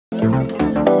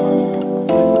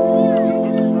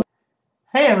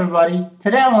Hey everybody,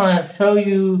 today I want to show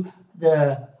you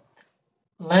the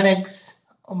Linux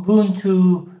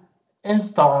Ubuntu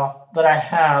install that I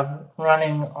have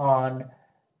running on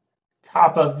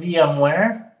top of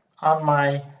VMware on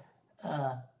my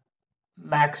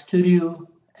Mac Studio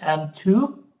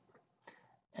M2.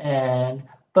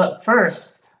 But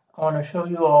first, I want to show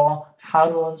you all how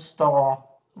to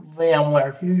install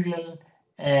VMware Fusion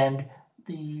and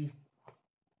the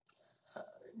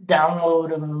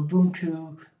download of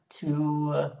Ubuntu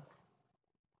to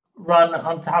run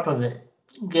on top of it,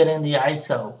 getting the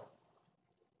ISO.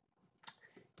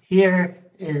 Here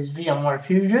is VMware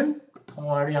Fusion. I'm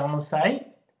already on the site.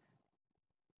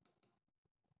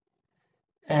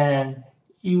 And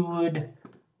you would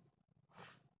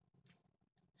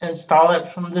install it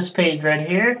from this page right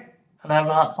here. And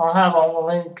I'll have all the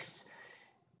links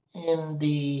in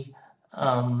the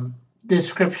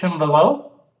description below.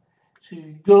 So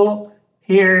you go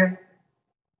here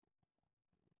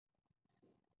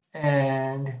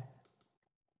and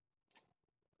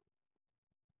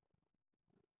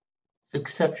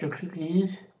accept your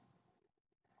cookies.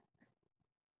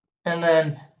 And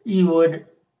then you would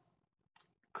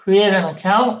create an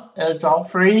account. It's all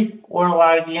free, or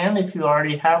log in if you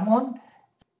already have one.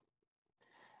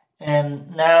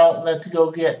 And now let's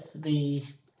go get the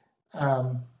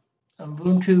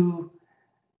Ubuntu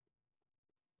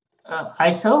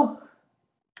ISO.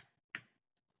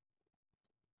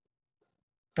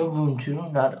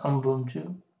 Ubuntu, not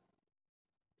Ubuntu.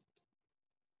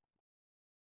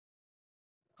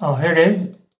 Oh, here it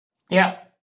is. Yeah.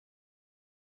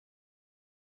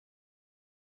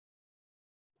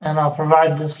 And I'll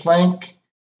provide this link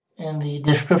in the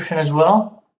description as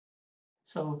well.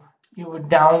 So you would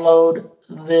download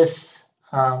this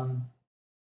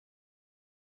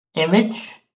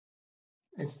image.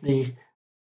 It's the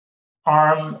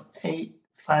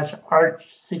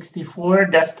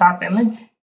ARM8/Arch64 desktop image.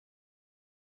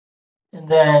 And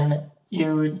then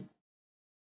you would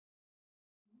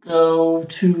go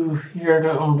to here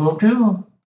to Ubuntu,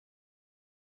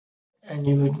 and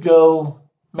you would go,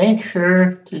 make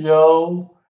sure to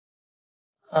go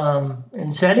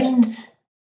in settings,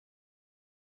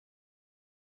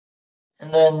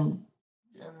 and then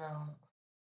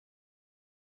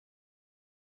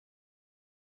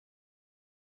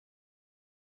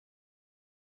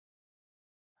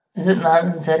is it not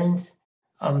in settings?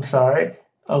 I'm sorry.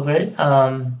 Okay.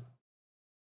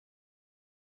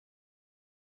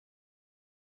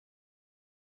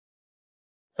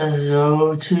 Let's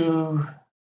go to,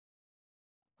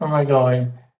 where am I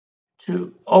going?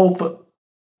 To open.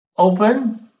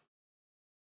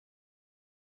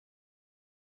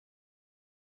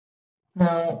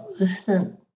 No, this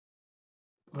isn't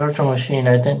virtual machine,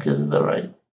 I think is the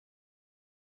right.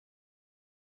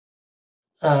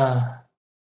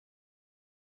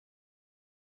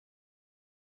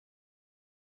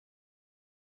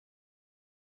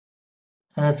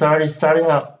 And it's already starting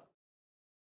up.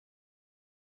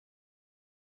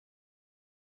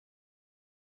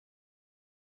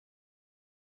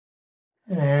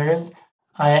 And there it is.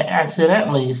 I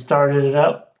accidentally started it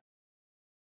up.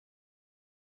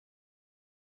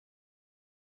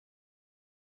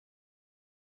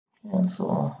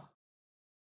 Cancel.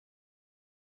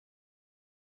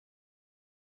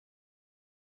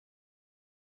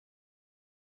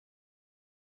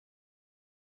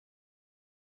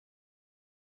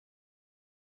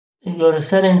 You go to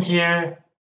settings here.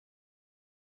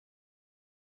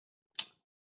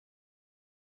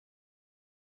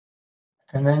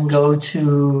 And then go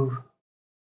to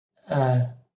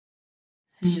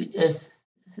CD.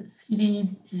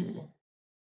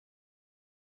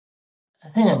 I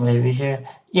think it may be here.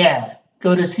 Yeah,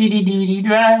 go to CD DVD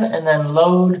drive and then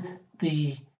load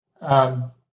the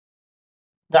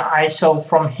ISO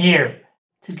from here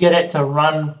to get it to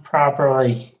run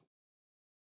properly.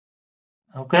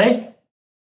 Okay?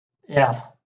 Yeah.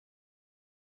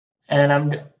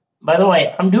 And by the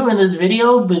way, I'm doing this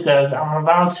video because I'm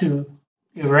about to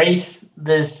erase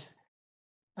this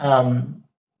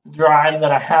drive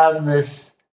that I have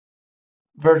this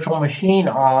virtual machine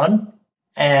on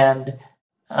and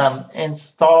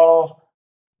install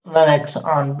Linux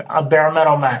on a bare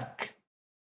metal Mac.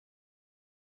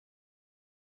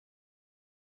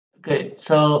 Okay,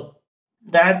 so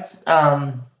that's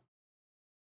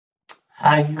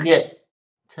how you get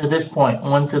to this point.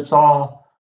 Once it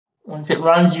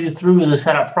runs you through the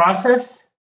setup process,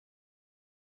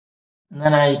 and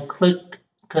then I click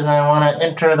because I want to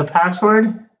enter the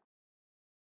password.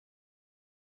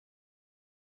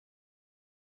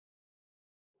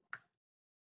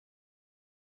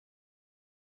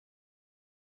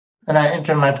 Then I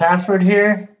enter my password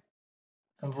here,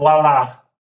 and voila.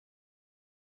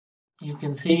 You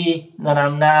can see that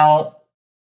I'm now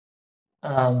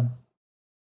and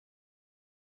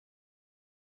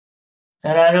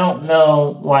I don't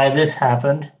know why this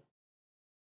happened.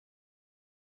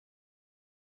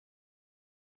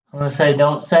 I'm going to say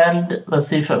don't send. Let's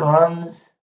see if it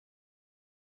runs.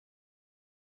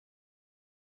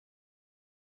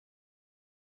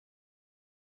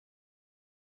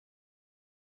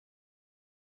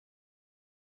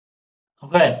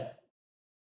 Okay.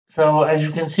 So as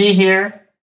you can see here,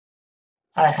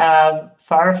 I have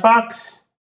Firefox.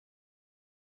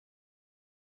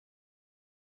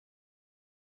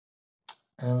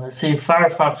 And let's see if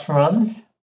Firefox runs.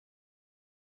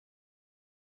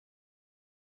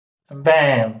 And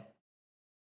bam.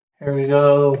 Here we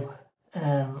go.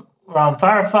 And we're on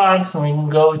Firefox, and we can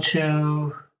go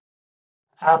to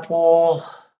apple.com.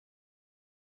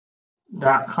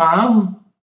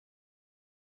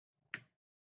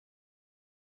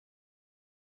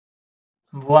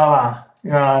 Voila.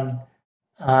 You're on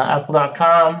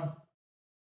apple.com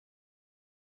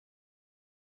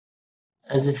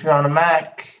as if you're on a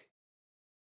Mac.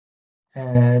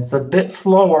 And it's a bit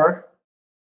slower,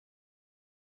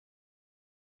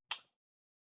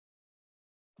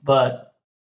 but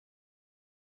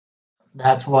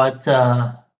that's what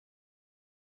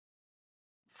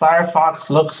Firefox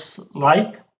looks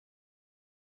like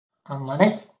on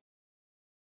Linux.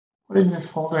 What is this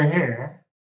folder here?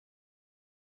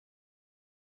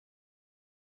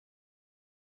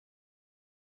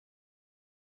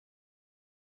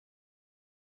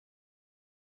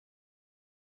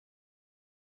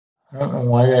 I don't know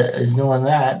why that is doing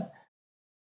that.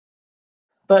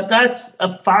 But that's a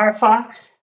Firefox.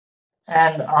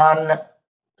 And on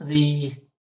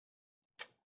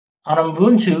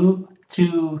Ubuntu,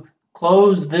 to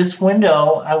close this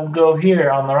window, I would go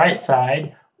here on the right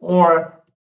side, or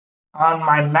on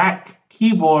my Mac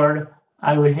keyboard,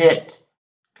 I would hit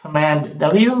Command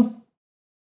W,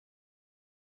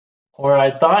 or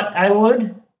I thought I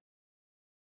would.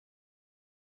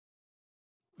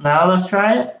 Now let's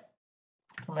try it.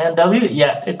 Command W,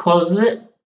 yeah, it closes it.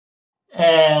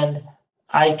 And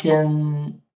I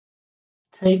can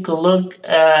take a look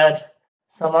at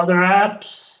some other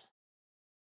apps.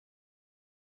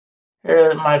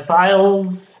 Here are my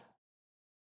files.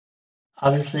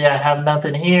 Obviously, I have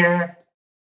nothing here.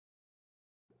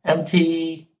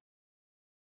 Empty.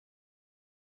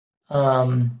 Do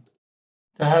I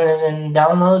have anything in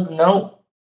downloads? Nope.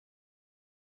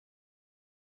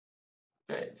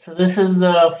 Okay, so this is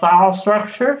the file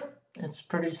structure. It's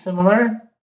pretty similar.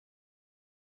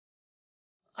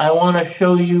 I want to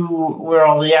show you where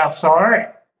all the apps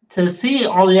are. To see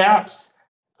all the apps,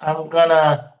 I'm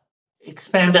gonna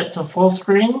expand it to full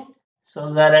screen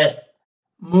so that it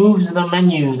moves the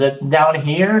menu that's down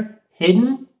here,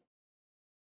 hidden.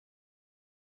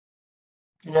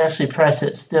 You can actually press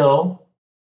it still.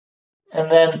 And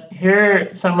then here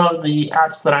are some of the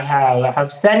apps that I have. I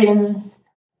have settings,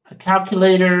 a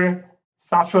calculator,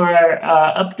 software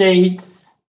updates,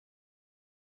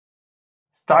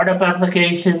 startup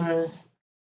applications,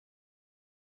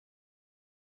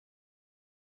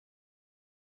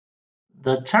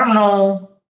 the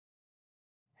terminal.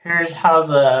 Here's how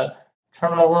the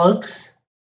terminal looks.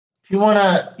 If you want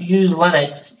to use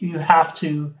Linux, you have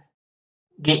to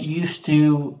get used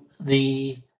to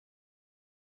the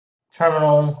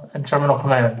terminal and terminal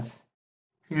commands.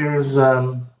 Here's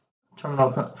a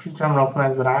few terminal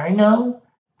commands that I know.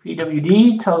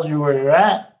 pwd tells you where you're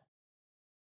at.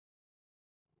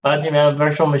 Button a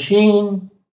virtual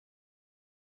machine.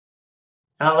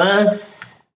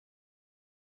 ls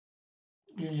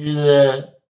gives you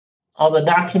all the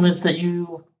documents that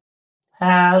you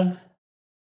have.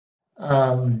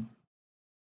 Now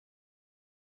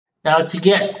to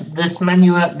get this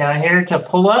menu up down here to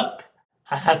pull up,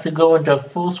 I have to go into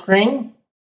full screen.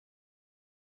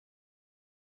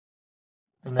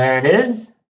 And there it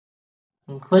is.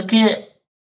 And click it.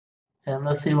 And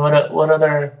let's see what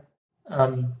other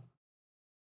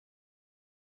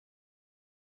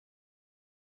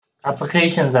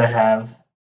applications I have.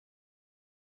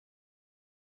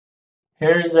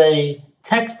 Here's a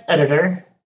text editor.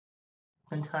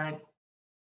 Type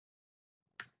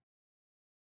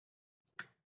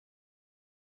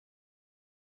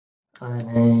my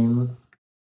name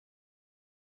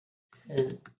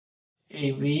is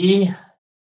AB.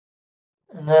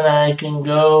 And then I can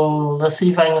go, let's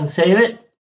see if I can save it.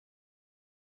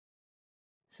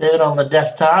 Save it on the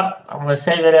desktop. I'm going to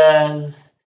save it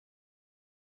as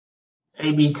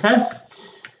AB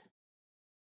test.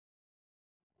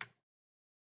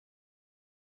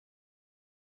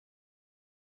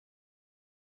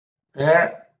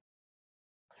 There.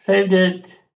 Saved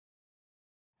it.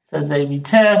 Says A/B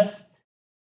test.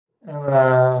 I'm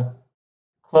gonna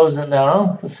close it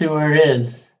now. Let's see where it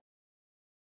is.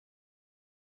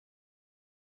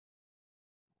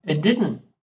 It didn't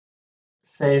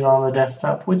save on the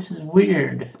desktop, which is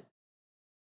weird.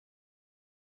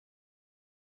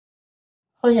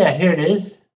 Oh yeah, here it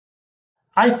is.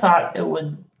 I thought it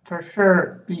would for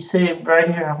sure be saved right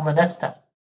here on the desktop.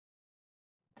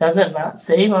 Does it not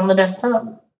save on the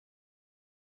desktop?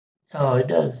 Oh, it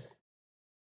does.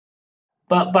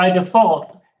 But by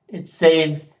default, it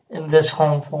saves in this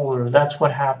home folder. That's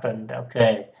what happened.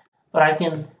 Okay. But I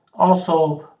can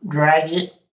also drag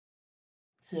it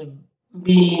to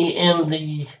be in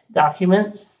the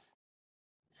documents.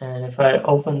 And if I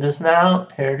open this now,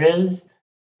 here it is.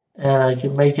 And I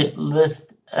can make it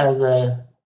list as a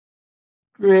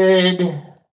grid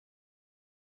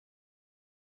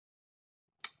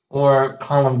or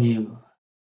column view.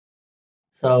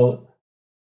 So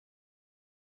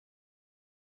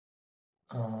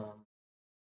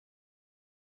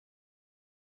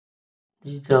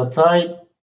detail type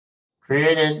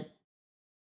created,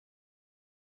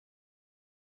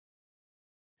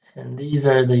 and these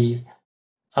are the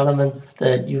elements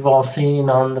that you've all seen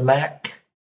on the Mac.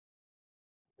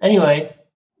 Anyway,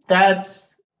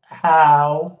 that's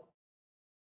how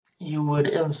you would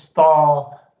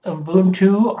install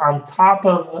Ubuntu on top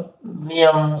of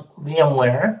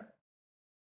VMware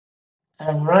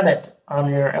and run it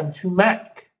on your M2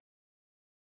 Mac.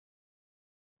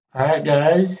 All right,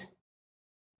 guys.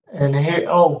 And here,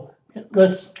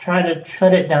 let's try to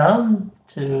shut it down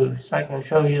so I can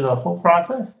show you the whole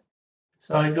process.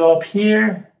 So I go up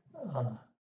here,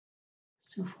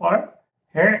 too far,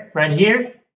 here, right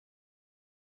here,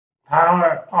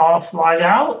 power off, log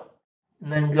out,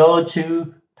 and then go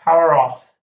to power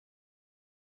off.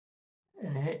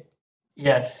 And hit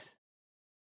yes.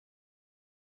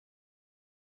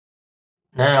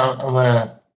 Now I'm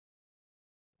gonna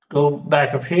go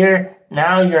back up here.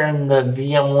 Now you're in the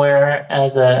VMware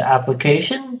as an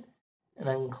application, and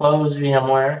then close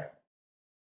VMware.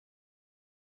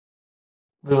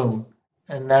 Boom.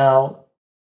 And now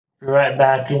you're right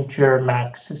back into your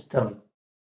Mac system.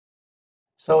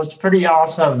 So it's pretty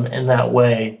awesome in that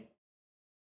way.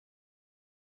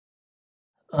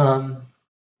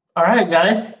 All right,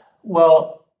 guys.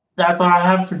 Well, that's all I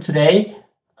have for today.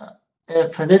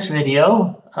 For this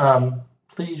video,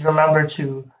 please remember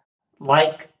to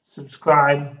like,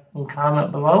 subscribe, and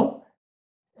comment below,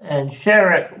 and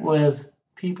share it with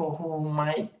people who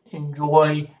might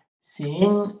enjoy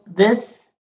seeing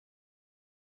this,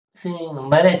 seeing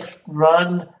Linux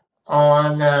run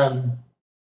on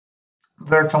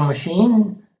virtual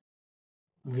machine,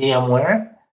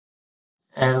 VMware.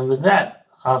 And with that,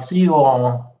 I'll see you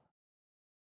all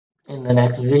in the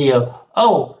next video.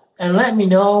 Oh, and let me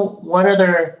know what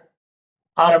other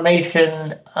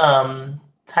automation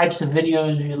types of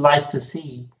videos you'd like to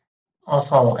see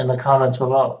also in the comments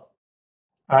below.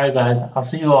 All right, guys, I'll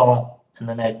see you all in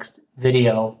the next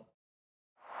video.